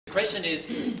The question is,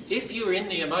 if you're in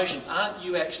the emotion, aren't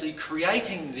you actually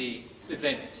creating the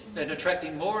event and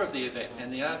attracting more of the event? And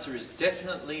the answer is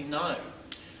definitely no.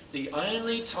 The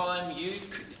only time you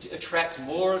attract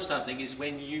more of something is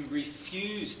when you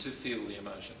refuse to feel the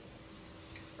emotion.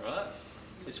 Right?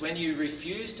 It's when you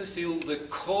refuse to feel the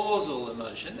causal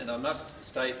emotion, and I must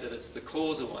state that it's the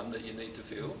causal one that you need to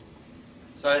feel.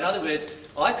 So in other words,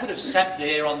 I could have sat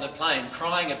there on the plane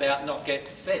crying about not getting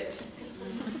fed.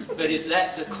 But is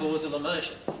that the causal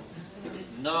emotion?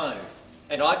 No.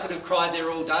 And I could have cried there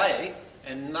all day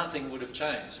and nothing would have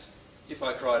changed if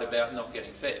I cried about not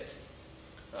getting fed.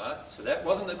 Right? So that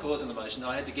wasn't the causal emotion.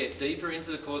 I had to get deeper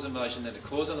into the causal emotion, and the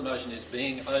causal emotion is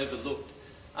being overlooked,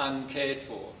 uncared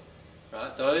for.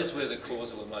 Right? Those were the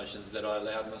causal emotions that I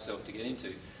allowed myself to get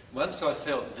into. Once I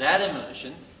felt that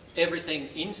emotion, everything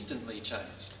instantly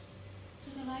changed. So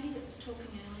the lady that was talking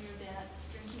earlier about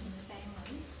drinking in the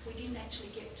family, we didn't actually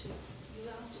get to, you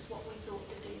asked us what we thought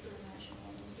the deeper emotion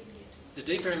was, and we didn't get to it.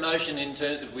 The deeper emotion in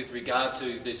terms of with regard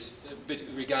to this, with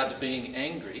regard to being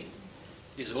angry,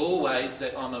 is always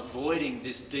that I'm avoiding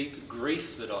this deep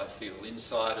grief that I feel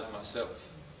inside of myself.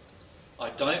 I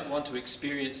don't want to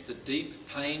experience the deep,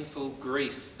 painful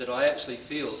grief that I actually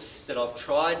feel, that I've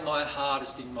tried my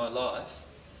hardest in my life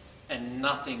and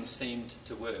nothing seemed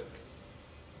to work.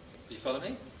 Do you follow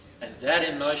me? And that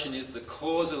emotion is the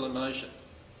causal emotion.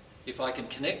 If I can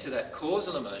connect to that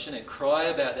causal emotion and cry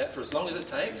about that for as long as it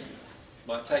takes,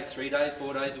 might take 3 days,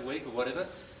 4 days a week or whatever,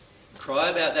 cry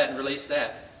about that and release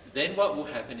that, then what will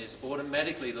happen is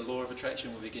automatically the law of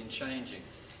attraction will begin changing.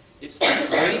 It's the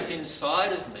grief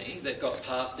inside of me that got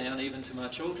passed down even to my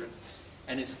children.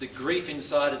 And it's the grief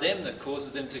inside of them that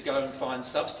causes them to go and find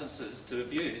substances to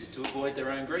abuse to avoid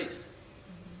their own grief.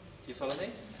 Do you follow me?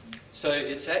 So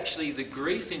it's actually the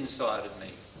grief inside of me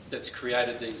that's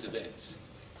created these events.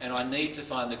 And I need to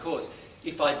find the cause.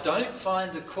 If I don't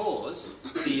find the cause,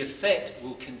 the effect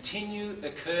will continue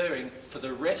occurring for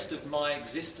the rest of my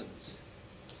existence.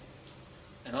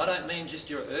 And I don't mean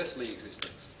just your earthly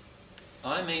existence.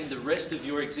 I mean the rest of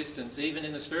your existence, even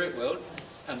in the spirit world,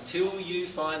 until you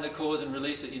find the cause and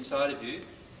release it inside of you.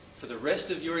 For the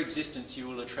rest of your existence, you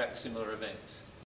will attract similar events.